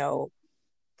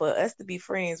 for us to be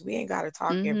friends, we ain't got to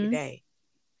talk every Mm-hmm. day.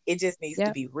 It just needs to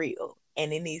Yep. be real,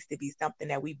 and it needs to be something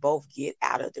that we both get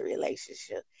out of the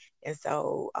relationship. And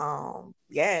so,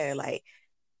 yeah, like,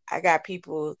 I got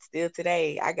people still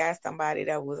today. I got somebody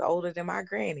that was older than my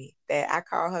granny that I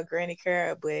call her Granny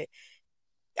Cara, but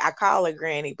I call her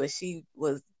Granny, but she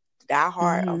was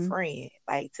diehard a Mm-hmm. friend,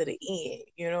 like, to the end.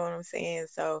 You know what I'm saying?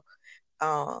 So,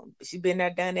 she been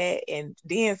there, done that, and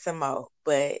then some more,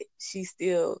 but she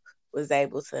still was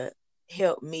able to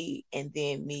help me and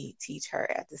then me teach her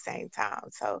at the same time.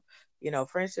 So,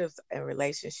 friendships and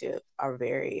relationships are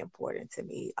very important to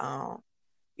me.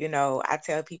 I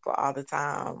tell people all the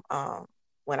time,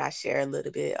 when I share a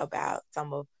little bit about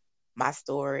some of my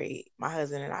story, my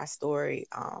husband and I story,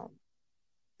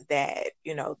 that,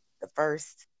 the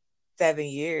first 7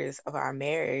 years of our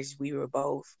marriage, we were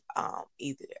both,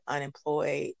 either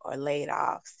unemployed or laid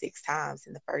off 6 times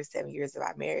in the first 7 years of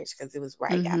our marriage, because it was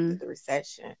right after Mm-hmm. the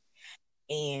recession.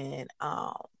 And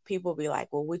people be like,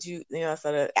 well, would you,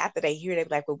 after they hear, they be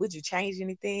like, well, would you change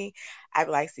anything? I'd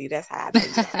be like, see, that's how I know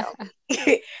you don't know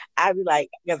me. I'd be like,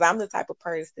 because I'm the type of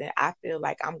person, I feel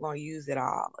like I'm going to use it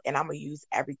all, and I'm going to use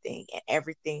everything, and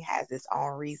everything has its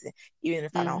own reason, even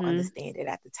if I don't Mm-hmm. understand it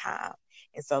at the time.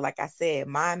 And so, like I said,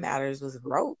 Mind Matters was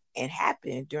wrote and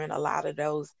happened during a lot of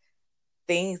those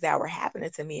things that were happening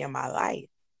to me in my life.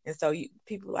 And so,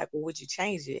 people are like, well, would you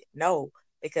change it? No,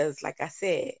 because, like I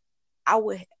said, I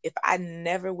would, if I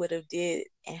never would have did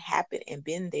and happened and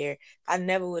been there, I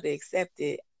never would have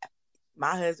accepted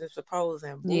my husband's proposal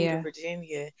and moved to Yeah.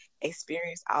 Virginia,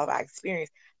 experienced all I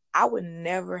experienced. I would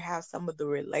never have some of the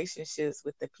relationships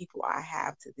with the people I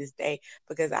have to this day,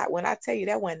 because when I tell you,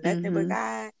 that wasn't nothing but Mm-hmm.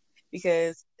 God.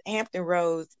 Because Hampton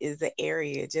Roads is an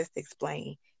area, just to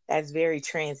explain, that's very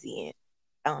transient.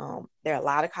 There are a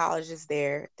lot of colleges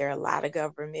there. There are a lot of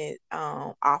government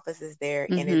offices there,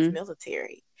 and it's Mm-hmm.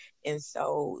 military. And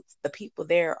so the people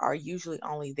there are usually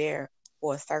only there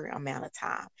for a certain amount of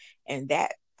time. And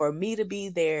that, for me to be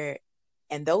there,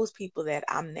 and those people that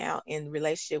I'm now in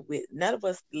relationship with, none of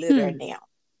us live Hmm. there now.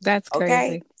 That's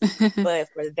Okay. crazy. But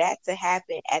for that to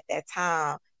happen at that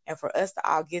time, and for us to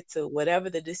all get to whatever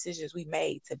the decisions we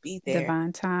made to be there,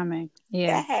 Divine timing. Yeah.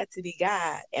 that had to be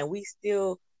God. And we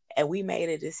made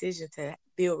a decision to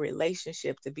build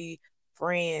relationship, to be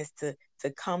friends, to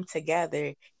come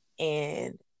together.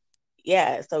 And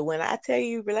yeah, so when I tell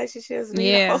you relationships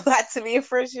mean a whole Yeah. lot to me in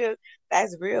friendship,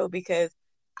 that's real, because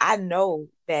I know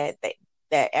that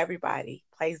everybody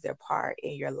plays their part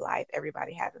in your life.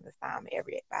 Everybody has an assignment.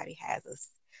 Everybody has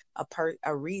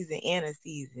a reason and a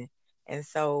season. And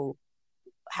so,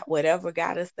 whatever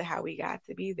got us to how we got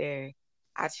to be there,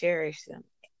 I cherish them.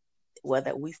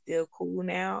 Whether we still cool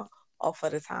now, or for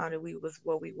the time that we was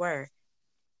where we were,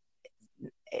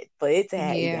 for it to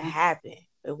even Yeah. happen,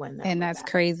 it wasn't nothing And but that's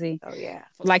God. crazy. So yeah.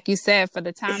 Like you said, for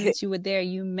the time that you were there,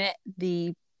 you met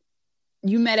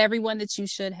everyone that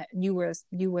you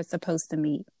were supposed to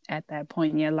meet at that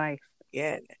point in your life.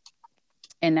 Yeah.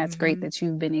 And that's great Hmm. that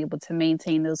you've been able to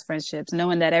maintain those friendships,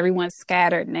 knowing that everyone's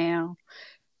scattered now.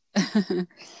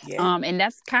 Yeah. And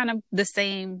that's kind of the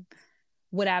same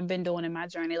what I've been doing in my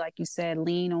journey. Like you said,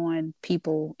 lean on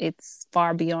people. It's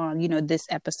far beyond, this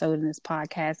episode in this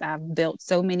podcast. I've built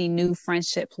so many new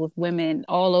friendships with women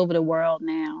all over the world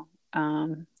now.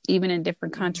 Even in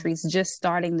different Yeah. countries, just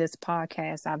starting this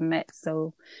podcast, I've met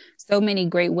so many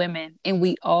great women, and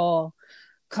we all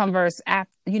converse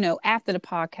after the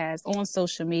podcast on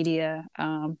social media,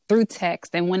 through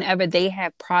text, and whenever they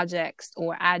have projects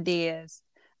or ideas,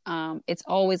 it's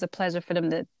always a pleasure for them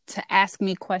to ask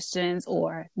me questions,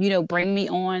 or bring me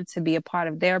on to be a part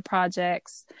of their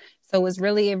projects. So it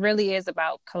really is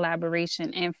about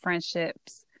collaboration and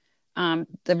friendships, the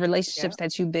Yeah. relationships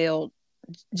that you build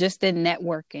just in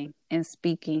networking and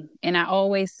speaking. And I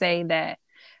always say that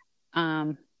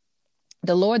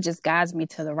the Lord just guides me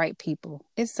to the right people.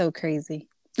 It's so crazy.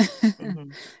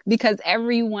 Mm-hmm. Because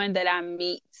everyone that I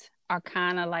meet are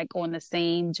kind of like on the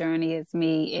same journey as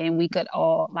me, and we could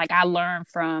all like I'm learning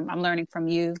from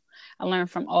you. I learn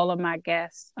from all of my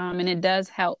guests, and it does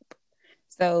help.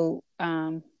 So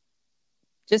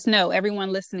just know,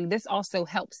 everyone listening, this also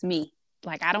helps me.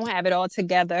 Like I don't have it all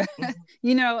together,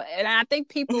 you know, and I think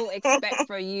people expect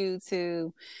for you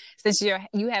to, since you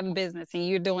have a business and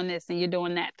you're doing this and you're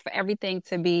doing that, for everything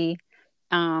to be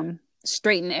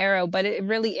straight and arrow, but it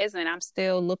really isn't. I'm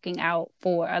still looking out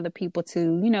for other people to,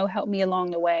 you know, help me along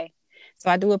the way.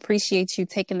 So I do appreciate you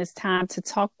taking this time to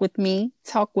talk with me,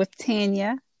 talk with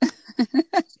Tanya.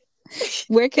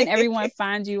 Where can everyone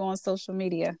find you on social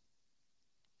media?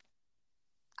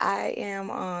 I am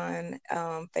on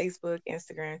Facebook,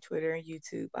 Instagram, Twitter, and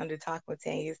YouTube under Talk with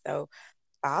Tanya. So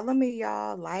follow me,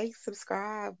 y'all. Like,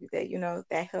 subscribe. That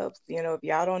that helps. If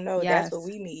y'all don't know, that's what Yes.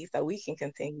 we need, so we can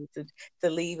continue to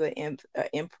leave an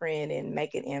imprint and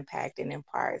make an impact and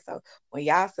impart. So when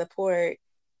y'all support,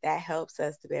 that helps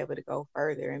us to be able to go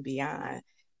further and beyond,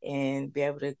 and be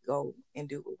able to go and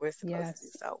do what we're supposed to do.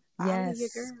 Yes. So follow your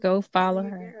Yes. girl. Go Follow follow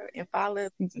your her. girl, and follow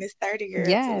Miss 30 Girl too, the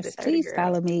Yes, 30 please Girl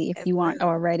follow me if as you well. aren't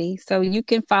already. So you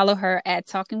can follow her at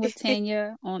Talking with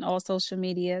Tanya on all social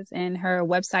medias, and her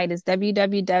website is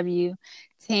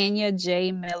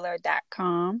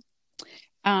www.tanyajmiller.com.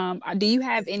 Do you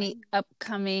have any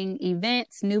upcoming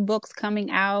events, new books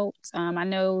coming out? I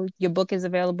know your book is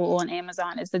available on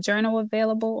Amazon. Is the journal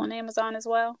available on Amazon as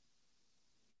well?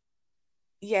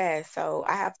 Yeah, so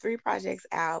I have 3 projects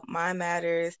out: Mind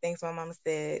Matters, Things My Mama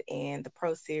Said, and the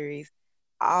Pro Series.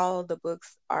 All the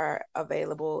books are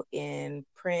available in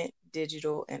print,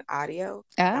 digital, and audio.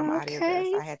 I'm an audio girl, so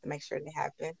Okay. I had to make sure they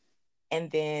happen.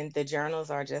 And then the journals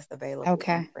are just available in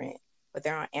Okay. print, but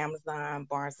they're on Amazon,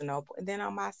 Barnes and Noble, and then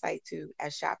on my site too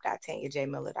at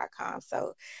shop.tanyajmiller.com.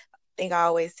 So think I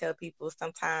always tell people,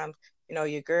 sometimes,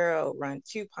 your girl run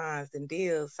coupons and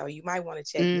deals, so you might want to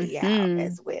check me out Mm-hmm.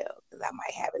 as well, because I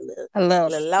might have a little A lower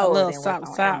little than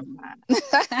what's something, on Amazon.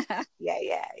 something. Yeah,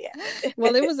 yeah,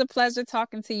 Well, yeah. it was a pleasure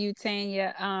talking to you,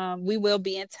 Tanya. We will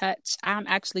be in touch. I'm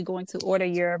actually going to order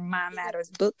your Mind Matters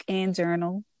book and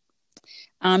journal.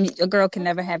 A girl can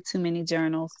never Okay. have too many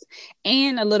journals,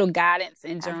 and a little guidance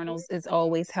in I hear journals is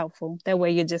always helpful. That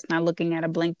way, you're just not looking at a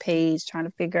blank page trying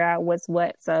to figure out what's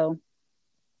what. So,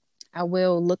 I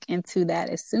will look into that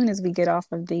as soon as we get off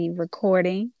of the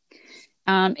recording.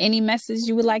 Any message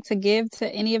you would like to give to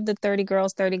any of the 30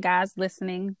 girls, 30 guys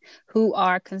listening who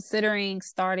are considering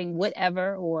starting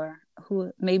whatever, or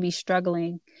who may be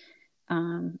struggling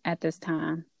at this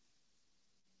time?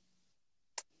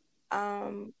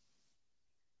 um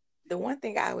the one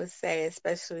thing I would say,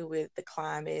 especially with the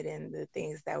climate and the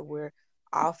things that we're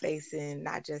all facing,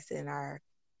 not just in our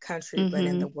country, but in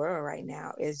Mm-hmm. the world right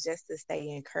now, is just to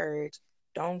stay encouraged.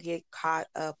 Don't get caught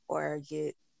up or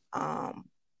get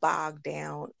bogged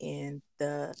down in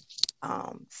the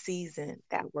season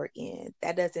that we're in.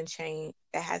 That doesn't change.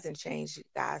 That hasn't changed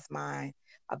God's mind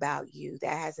about you.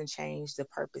 That hasn't changed the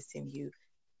purpose in you.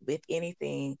 If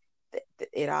anything,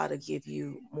 it ought to give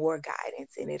you more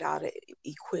guidance, and it ought to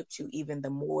equip you even the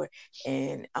more,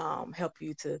 and help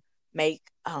you to make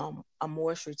a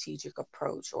more strategic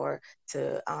approach, or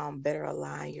to better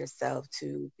align yourself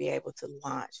to be able to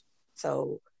launch.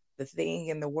 So the thing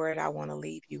and the word I want to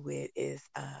leave you with is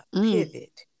Mm.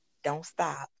 pivot. Don't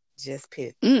stop, just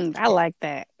pivot. I like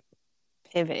that.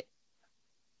 Pivot.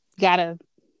 Gotta,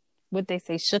 what they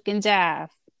say, shook and jive.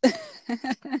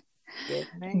 Yes,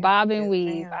 ma'am. Bob and Yes,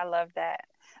 weave. ma'am. I love that.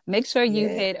 Make sure you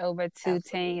Yes, head over to absolutely.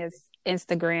 Tanya's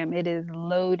Instagram. It is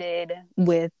loaded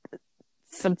with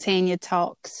some Tanya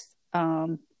talks.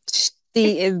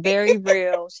 She is very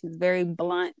real. She's very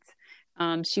blunt.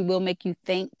 She will make you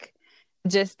think.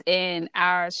 Just in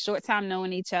our short time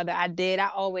knowing each other, I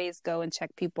always go and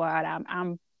check people out.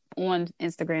 I'm on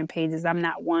Instagram pages. I'm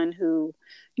not one who,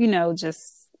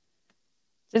 just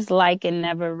like and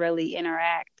never really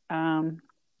interact.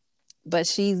 But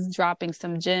she's dropping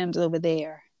some gems over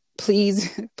there.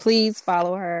 Please, please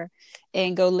follow her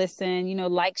and go listen.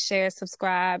 Like, share,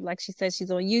 subscribe. Like she said,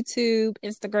 she's on YouTube,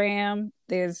 Instagram.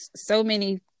 There's so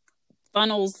many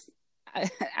funnels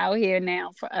out here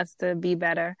now for us to be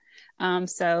better.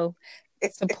 So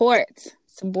support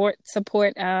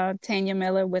Tanya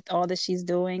Miller with all that she's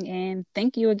doing. And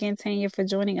thank you again, Tanya, for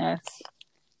joining us.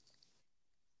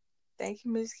 Thank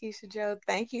you, Miss Keisha Joe.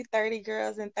 Thank you, 30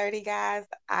 girls and 30 guys.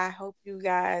 I hope you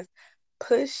guys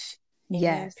push and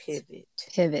Yes. pivot.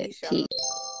 Pivot. Peace, y'all. Peace.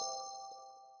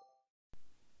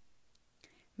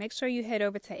 make sure you head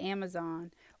over to Amazon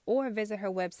or visit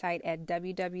her website at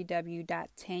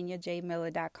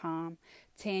www.tanyajmiller.com.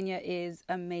 Tanya is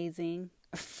amazing.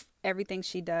 Everything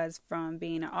she does, from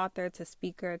being an author to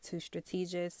speaker to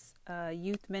strategist,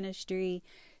 youth ministry,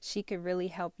 she could really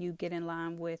help you get in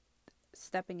line with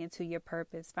stepping into your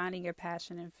purpose, finding your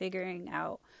passion, and figuring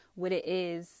out what it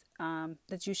is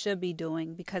that you should be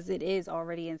doing, because it is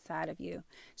already inside of you.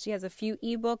 She has a few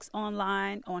ebooks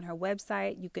online on her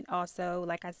website. You can also,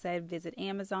 like I said, visit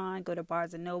Amazon, go to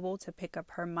Barnes and Noble to pick up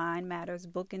her Mind Matters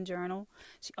book and journal.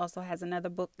 She also has another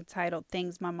book titled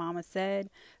Things My Mama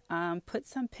Said. Put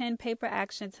some pen paper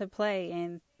action to play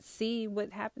and see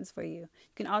what happens for you.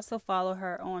 You can also follow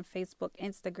her on Facebook,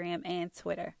 Instagram, and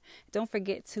Twitter. Don't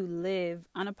forget to live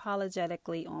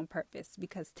unapologetically on purpose,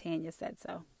 because Tanya said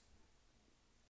so.